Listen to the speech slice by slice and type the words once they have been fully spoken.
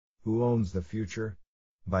Who Owns the Future?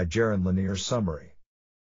 By Jaron Lanier. Summary.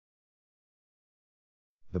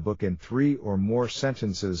 The book in 3 or more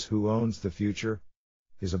sentences, Who Owns the Future,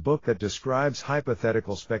 is a book that describes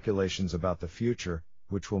hypothetical speculations about the future,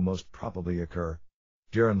 which will most probably occur.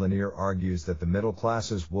 Jaron Lanier argues that the middle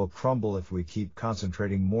classes will crumble if we keep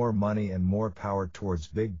concentrating more money and more power towards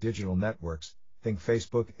big digital networks, think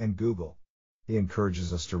Facebook and Google. He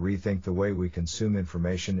encourages us to rethink the way we consume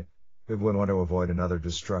information if we want to avoid another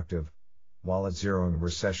destructive wallet zeroing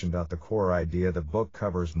recession. The core idea the book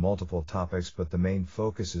covers multiple topics, but the main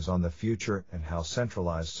focus is on the future and how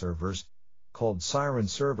centralized servers, called siren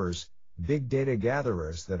servers, big data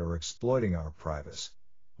gatherers that are exploiting our privacy,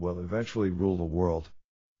 will eventually rule the world.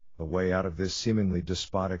 The way out of this seemingly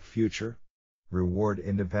despotic future? Reward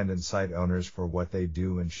independent site owners for what they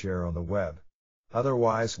do and share on the web.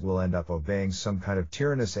 Otherwise, we'll end up obeying some kind of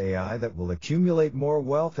tyrannous AI that will accumulate more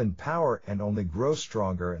wealth and power and only grow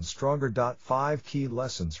stronger and stronger. 5 key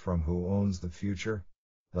lessons from Who Owns the Future.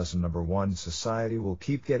 Lesson number 1: Society will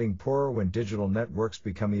keep getting poorer when digital networks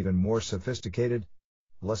become even more sophisticated.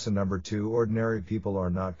 Lesson number 2: Ordinary people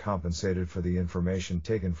are not compensated for the information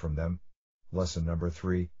taken from them. Lesson number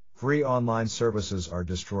 3: Free online services are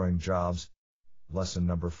destroying jobs. Lesson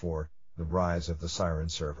number 4: The rise of the siren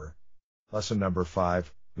server. Lesson number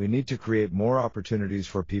 5: We need to create more opportunities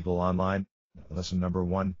for people online. Lesson number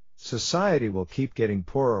 1: Society will keep getting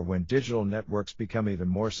poorer when digital networks become even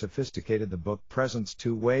more sophisticated. The book presents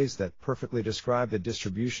 2 ways that perfectly describe the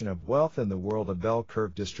distribution of wealth in the world: a bell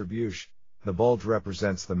curve distribution. The bulge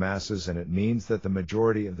represents the masses, and it means that the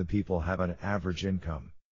majority of the people have an average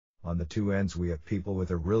income. On the 2 ends we have people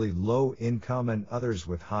with a really low income and others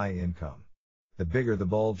with high income. The bigger the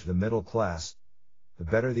bulge, the middle class, the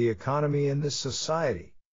better the economy in this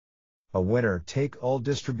society. A winner-take-all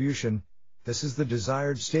distribution. This is the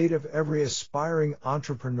desired state of every aspiring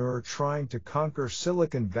entrepreneur trying to conquer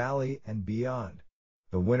Silicon Valley and beyond.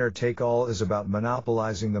 The winner-take-all is about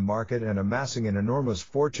monopolizing the market and amassing an enormous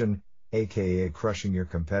fortune, aka crushing your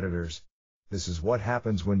competitors. This is what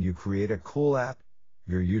happens when you create a cool app,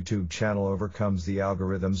 your YouTube channel overcomes the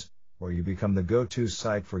algorithms, or you become the go-to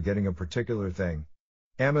site for getting a particular thing.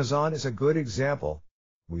 Amazon is a good example.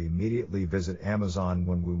 We immediately visit Amazon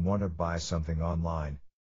when we want to buy something online.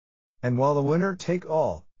 And while the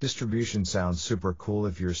winner-take-all distribution sounds super cool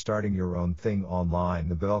if you're starting your own thing online,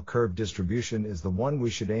 the bell curve distribution is the one we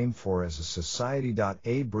should aim for as a society.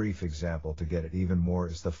 A brief example to get it even more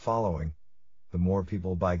is the following: the more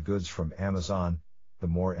people buy goods from Amazon, the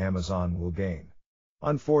more Amazon will gain.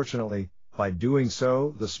 Unfortunately, by doing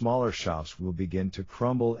so, the smaller shops will begin to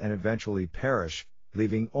crumble and eventually perish,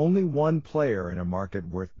 leaving only one player in a market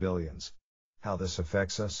worth billions. How this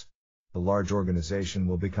affects us? The large organization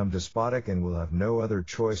will become despotic and will have no other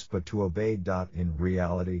choice but to obey. In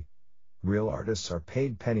reality, real artists are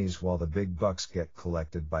paid pennies while the big bucks get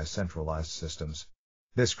collected by centralized systems.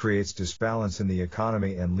 This creates disbalance in the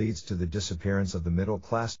economy and leads to the disappearance of the middle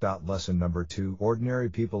class. Lesson number 2: Ordinary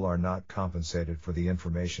people are not compensated for the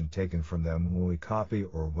information taken from them when we copy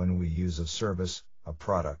or when we use a service, a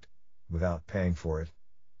product, without paying for it.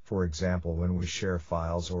 For example, when we share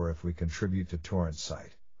files or if we contribute to torrent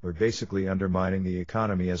site, we're basically undermining the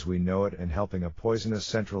economy as we know it and helping a poisonous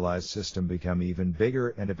centralized system become even bigger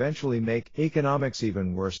and eventually make economics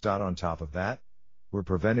even worse. On top of that, we're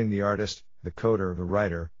preventing the artist, the coder, the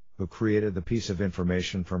writer, who created the piece of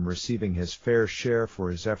information from receiving his fair share for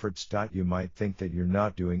his efforts. You might think that you're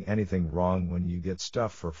not doing anything wrong when you get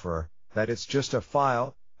stuff for free, that it's just a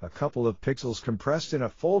file, a couple of pixels compressed in a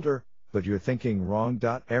folder, but you're thinking wrong.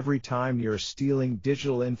 Every time you're stealing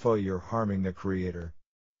digital info, you're harming the creator.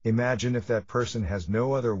 Imagine if that person has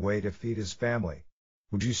no other way to feed his family.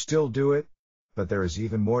 Would you still do it? But there is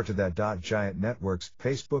even more to that. Giant networks,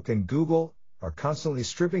 Facebook and Google, are constantly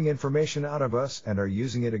stripping information out of us and are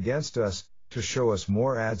using it against us to show us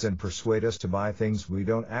more ads and persuade us to buy things we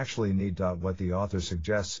don't actually need. What the author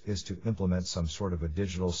suggests is to implement some sort of a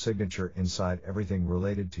digital signature inside everything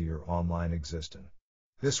related to your online existence.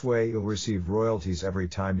 This way you'll receive royalties every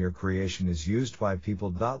time your creation is used by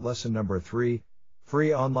people. Lesson number 3: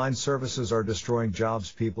 Free online services are destroying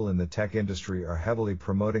jobs. People in the tech industry are heavily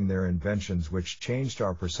promoting their inventions, which changed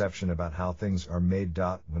our perception about how things are made.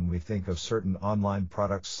 When we think of certain online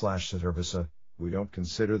products/services, we don't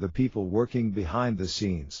consider the people working behind the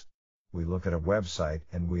scenes. We look at a website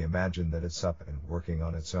and we imagine that it's up and working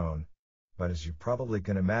on its own. But as you probably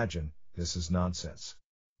can imagine, this is nonsense.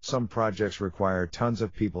 Some projects require tons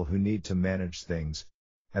of people who need to manage things.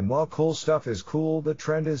 And while cool stuff is cool, the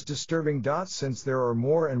trend is disturbing. Since there are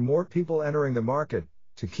more and more people entering the market,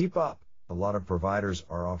 to keep up, a lot of providers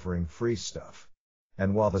are offering free stuff.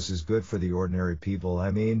 And while this is good for the ordinary people, I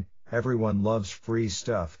mean, everyone loves free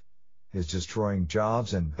stuff, it's destroying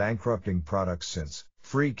jobs and bankrupting products since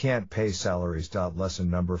free can't pay salaries. Lesson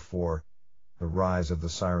number 4. The rise of the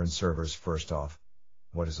siren servers. First off,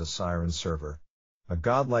 what is a siren server? A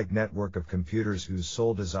godlike network of computers whose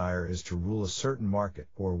sole desire is to rule a certain market,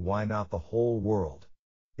 or why not the whole world.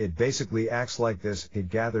 It basically acts like this: it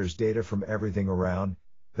gathers data from everything around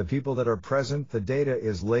the people that are present. The data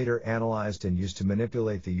is later analyzed and used to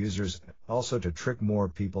manipulate the users, also to trick more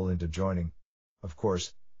people into joining. Of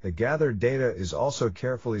course, the gathered data is also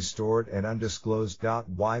carefully stored and undisclosed.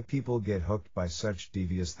 Why people get hooked by such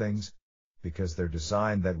devious things? Because they're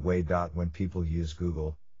designed that way. When people use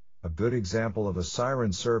Google, a good example of a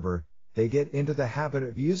siren server, they get into the habit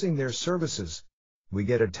of using their services. We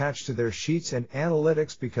get attached to their sheets and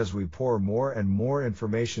analytics because we pour more and more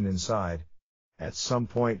information inside. At some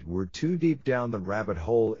point, we're too deep down the rabbit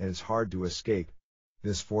hole and it's hard to escape.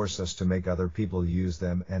 This forces us to make other people use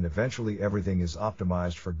them, and eventually everything is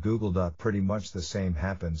optimized for Google. Pretty much the same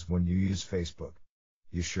happens when you use Facebook.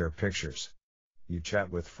 You share pictures. You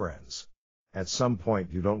chat with friends. At some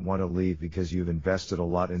point you don't want to leave because you've invested a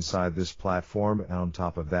lot inside this platform, and on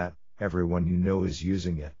top of that, everyone you know is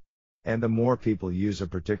using it. And the more people use a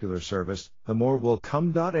particular service, the more will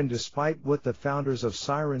come. And despite what the founders of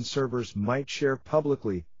siren servers might share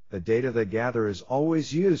publicly, the data they gather is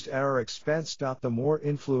always used at our expense. The more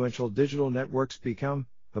influential digital networks become,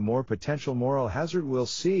 the more potential moral hazard we'll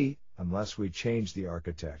see, unless we change the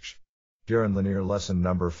architecture. Jaron Lanier. Lesson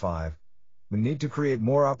number 5. We need to create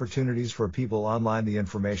more opportunities for people online. The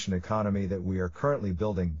information economy that we are currently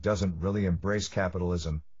building doesn't really embrace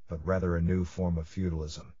capitalism, but rather a new form of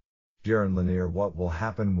feudalism. Jaron Lanier. What will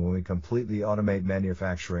happen when we completely automate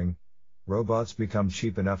manufacturing? Robots become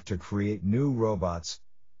cheap enough to create new robots,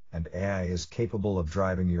 and AI is capable of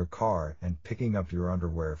driving your car and picking up your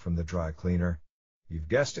underwear from the dry cleaner. You've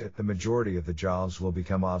guessed it, the majority of the jobs will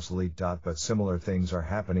become obsolete. But similar things are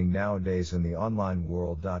happening nowadays in the online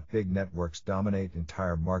world. Big networks dominate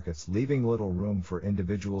entire markets, leaving little room for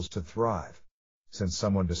individuals to thrive. Since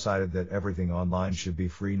someone decided that everything online should be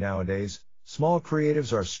free nowadays, small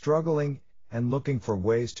creatives are struggling and looking for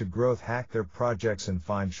ways to growth hack their projects and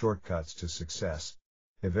find shortcuts to success.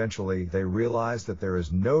 Eventually, they realize that there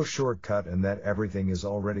is no shortcut and that everything is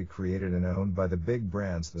already created and owned by the big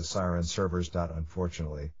brands, the siren servers.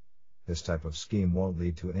 Unfortunately, this type of scheme won't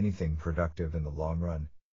lead to anything productive in the long run.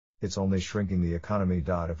 It's only shrinking the economy.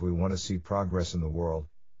 If we want to see progress in the world,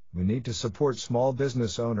 we need to support small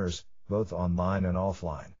business owners, both online and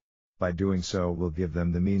offline. By doing so, we'll give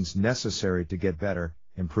them the means necessary to get better,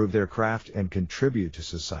 improve their craft, and contribute to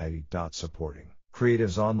society. Supporting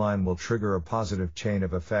creatives online will trigger a positive chain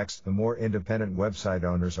of effects. The more independent website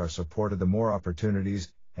owners are supported, the more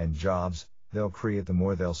opportunities and jobs they'll create, the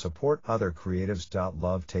more they'll support other creatives.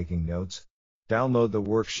 Love taking notes? Download the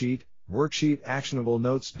worksheet. Actionable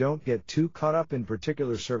notes. Don't get too caught up in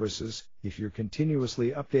particular services. If you're continuously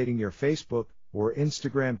updating your Facebook or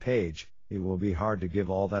Instagram page, it will be hard to give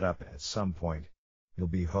all that up. At some point, you'll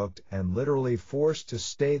be hooked and literally forced to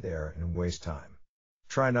stay there and waste time.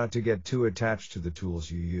 Try not to get too attached to the tools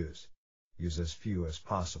you use. Use as few as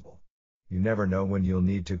possible. You never know when you'll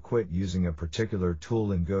need to quit using a particular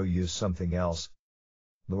tool and go use something else.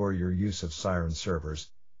 Lower your use of siren servers.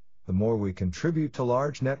 The more we contribute to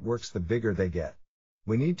large networks, the bigger they get.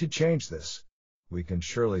 We need to change this. We can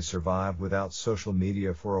surely survive without social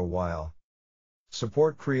media for a while.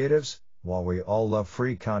 Support creatives. While we all love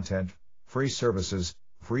free content, free services,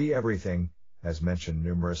 free everything, as mentioned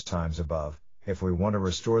numerous times above, if we want to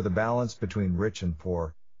restore the balance between rich and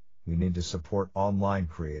poor, we need to support online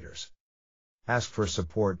creators. Ask for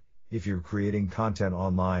support. If you're creating content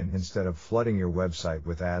online, instead of flooding your website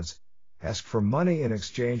with ads, ask for money in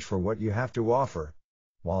exchange for what you have to offer.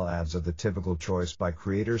 While ads are the typical choice by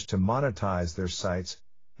creators to monetize their sites,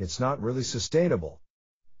 it's not really sustainable.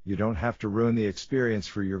 You don't have to ruin the experience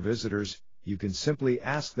for your visitors, you can simply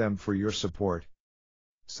ask them for your support.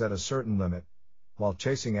 Set a certain limit. While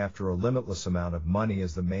chasing after a limitless amount of money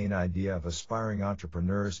is the main idea of aspiring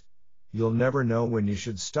entrepreneurs, you'll never know when you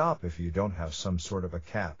should stop if you don't have some sort of a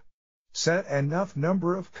cap. Set enough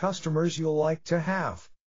number of customers you'll like to have.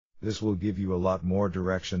 This will give you a lot more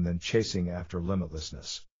direction than chasing after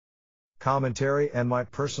limitlessness. Commentary and my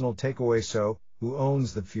personal takeaway. So, who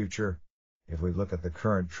owns the future? If we look at the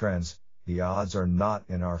current trends, the odds are not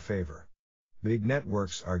in our favor. Big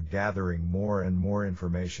networks are gathering more and more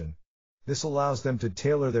information. This allows them to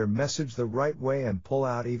tailor their message the right way and pull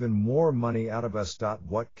out even more money out of us.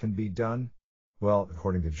 What can be done? Well,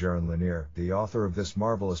 according to Jaron Lanier, the author of this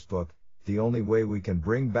marvelous book, The only way we can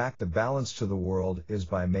bring back the balance to the world is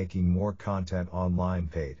by making more content online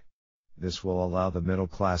paid. This will allow the middle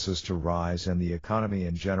classes to rise and the economy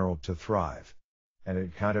in general to thrive. And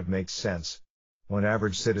it kind of makes sense. When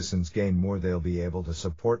average citizens gain more, they'll be able to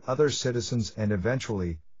support other citizens, and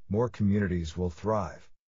eventually, more communities will thrive.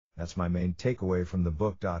 That's my main takeaway from the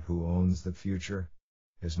book. Who Owns the Future?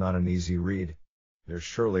 Is not an easy read. There's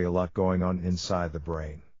surely a lot going on inside the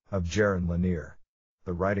brain of Jaron Lanier.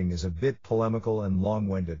 The writing is a bit polemical and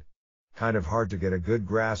long-winded. Kind of hard to get a good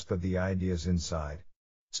grasp of the ideas inside.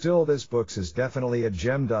 Still, this book is definitely a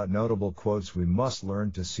gem. Notable quotes: we must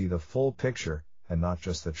learn to see the full picture, and not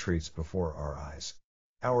just the treats before our eyes.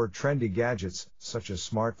 Our trendy gadgets, such as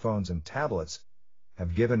smartphones and tablets,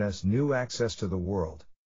 have given us new access to the world.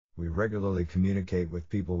 We regularly communicate with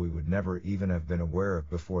people we would never even have been aware of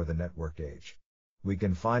before the network age. We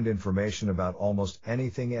can find information about almost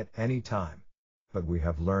anything at any time. But we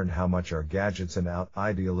have learned how much our gadgets and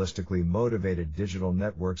idealistically motivated digital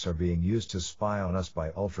networks are being used to spy on us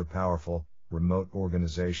by ultra-powerful, remote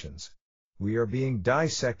organizations. We are being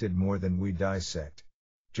dissected more than we dissect.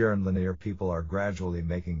 Jaron Lanier: people are gradually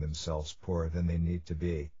making themselves poorer than they need to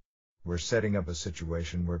be. We're setting up a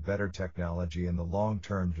situation where better technology in the long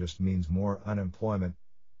term just means more unemployment,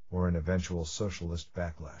 or an eventual socialist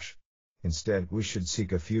backlash. Instead, we should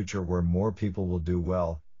seek a future where more people will do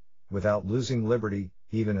well, without losing liberty,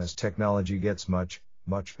 even as technology gets much,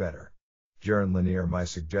 much better. Jaron Lanier: my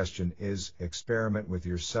suggestion is, experiment with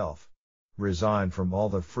yourself. Resign from all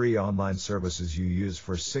the free online services you use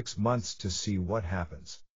for 6 months to see what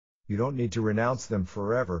happens. You don't need to renounce them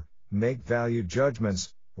forever, make value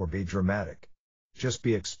judgments, or be dramatic. Just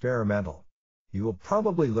be experimental. You will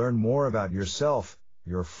probably learn more about yourself,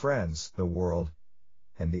 your friends, the world,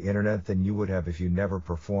 and the internet than you would have if you never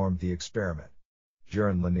performed the experiment.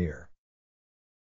 Jaron Lanier.